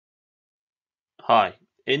Hi,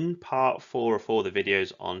 in part 4 of all the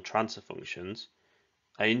videos on transfer functions,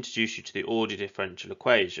 I introduced you to the order differential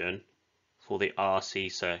equation for the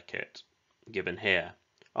RC circuit, given here.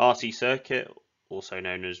 RC circuit, also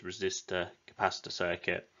known as resistor-capacitor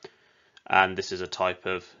circuit, and this is a type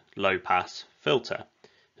of low-pass filter.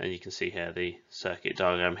 And you can see here the circuit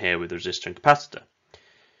diagram here with the resistor and capacitor.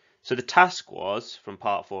 So the task was, from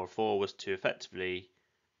part 4 of 4, was to effectively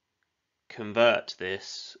convert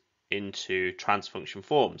this into transfer function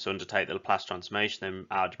form. So undertake the Laplace transformation, then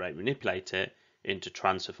algebraically manipulate it into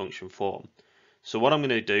transfer function form. So what I'm going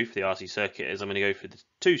to do for the RC circuit is I'm going to go through the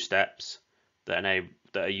two steps that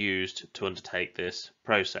are used to undertake this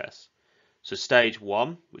process. So stage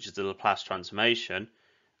 1, which is the Laplace transformation,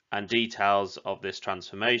 and details of this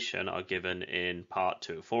transformation are given in part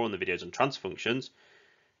 2 of 4 on the videos on transfer functions.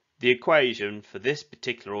 The equation for this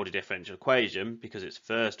particular order differential equation, because it's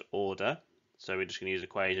first order, so we're just going to use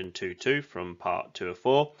equation 2 from part 2 of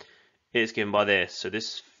 4, it's given by this. So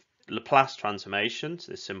this Laplace transformation,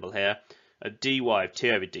 so this symbol here, of dy of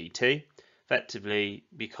t over dt, effectively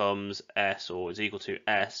becomes s, or is equal to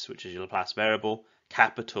s, which is your Laplace variable,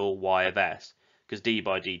 capital Y of s, because d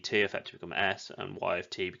by dt effectively become s, and y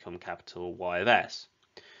of t become capital Y of s.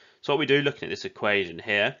 So what we do looking at this equation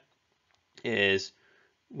here is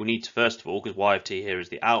we need to, first of all, because y of t here is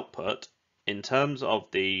the output, in terms of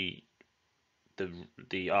the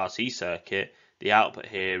RC circuit, the output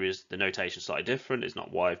here is, the notation slightly different. It's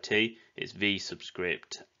not y of t, it's v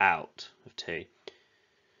subscript out of t.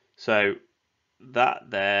 So that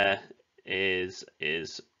there is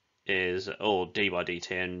or d by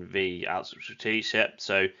dt and v out subscript t. Yep.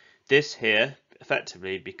 So this here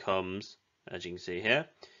effectively becomes, as you can see here,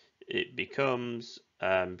 it becomes,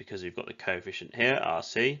 because we've got the coefficient here,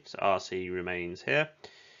 RC, so RC remains here.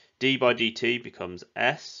 D by dt becomes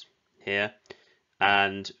S here,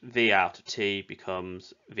 and V out of t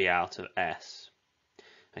becomes V out of S.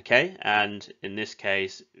 Okay, and in this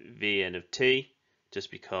case, Vn of t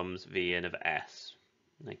just becomes Vn of S.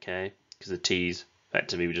 Okay, because the t's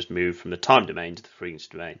effectively we just moved from the time domain to the frequency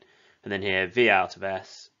domain. And then here, V out of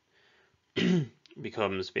S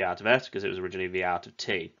becomes V out of S because it was originally V out of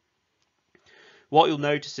t. What you'll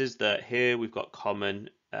notice is that here we've got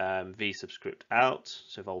common V subscript out,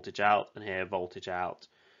 so voltage out, and here voltage out.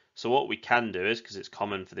 So what we can do is, because it's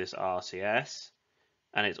common for this RCS,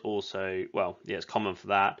 and it's also, well, yeah, it's common for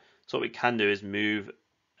that. So what we can do is move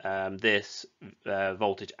this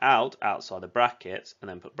voltage out outside the brackets, and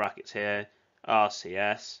then put brackets here,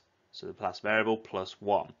 RCS, so the Laplace variable, plus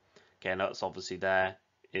 1. Okay, and that's obviously there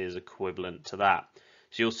is equivalent to that.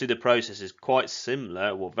 So you'll see the process is quite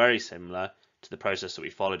similar, well, very similar, to the process that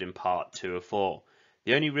we followed in part 2 of 4.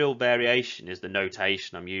 The only real variation is the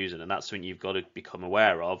notation I'm using, and that's something you've got to become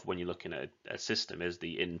aware of when you're looking at a system, is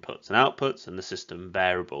the inputs and outputs and the system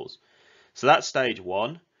variables. So that's stage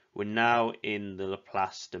 1. We're now in the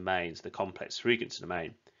Laplace domain, so the complex frequency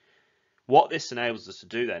domain. What this enables us to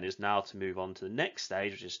do then is now to move on to the next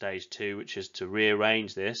stage, which is stage 2, which is to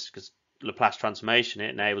rearrange this, because Laplace transformation, it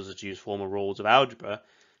enables us to use formal rules of algebra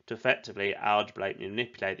to effectively algebraically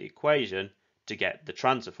manipulate the equation to get the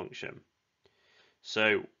transfer function.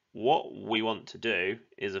 So what we want to do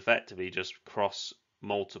is effectively just cross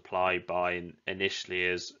multiply by, initially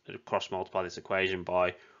is cross multiply this equation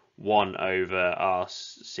by 1 over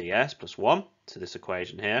RCS plus 1 to this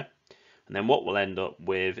equation here. And then what we'll end up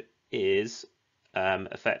with is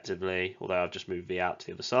effectively, although I've just moved V out to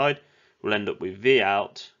the other side, we'll end up with V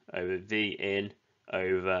out over V in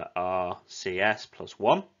over RCS plus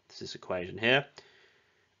 1. This is this equation here.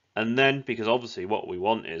 And then, because obviously what we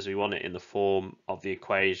want is, we want it in the form of the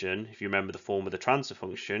equation, if you remember the form of the transfer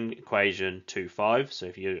function, equation 2.5. So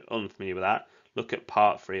if you're unfamiliar with that, look at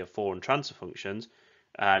part 3 of 4 on transfer functions,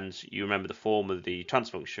 and you remember the form of the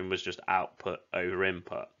transfer function was just output over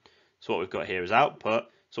input. So what we've got here is output.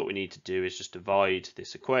 So what we need to do is just divide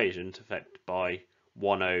this equation to effect by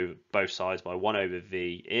 1 over both sides by 1 over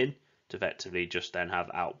V in, to effectively just then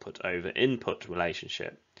have output over input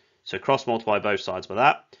relationship. So cross multiply both sides by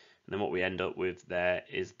that, and then what we end up with there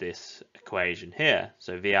is this equation here.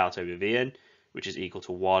 So V out over V in, which is equal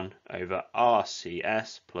to 1 over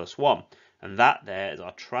RCS plus 1. And that there is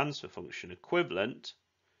our transfer function equivalent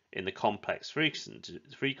in the complex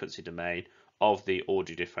frequency domain of the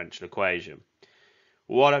order differential equation.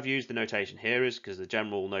 What I've used the notation here is, because the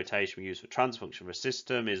general notation we use for transfer function for a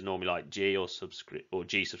system is normally like G or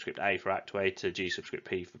G subscript A for actuator, G subscript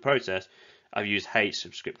P for process. I've used H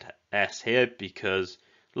subscript S here because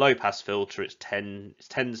low pass filter, it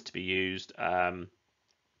tends to be used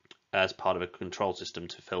as part of a control system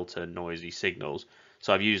to filter noisy signals.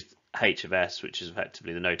 So I've used H of S, which is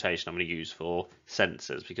effectively the notation I'm going to use for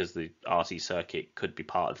sensors, because the RC circuit could be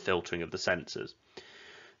part of the filtering of the sensors.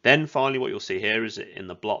 Then finally, what you'll see here is in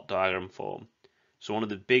the block diagram form. So one of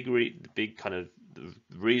the big kind of the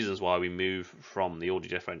reasons why we move from the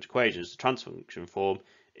ordered differential equations to transfer function form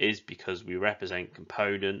is because we represent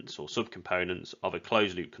components or subcomponents of a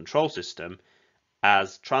closed loop control system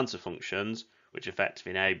as transfer functions, which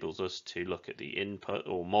effectively enables us to look at the input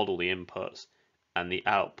or model the inputs and the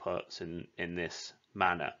outputs in this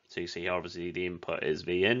manner. So you see here, obviously the input is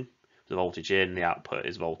V in, the voltage in, the output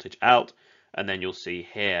is voltage out, and then you'll see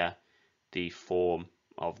here the form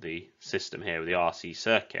of the system here with the RC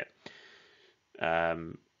circuit.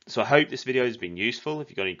 So I hope this video has been useful. If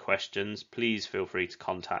you've got any questions, please feel free to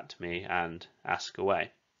contact me and ask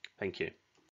away. Thank you.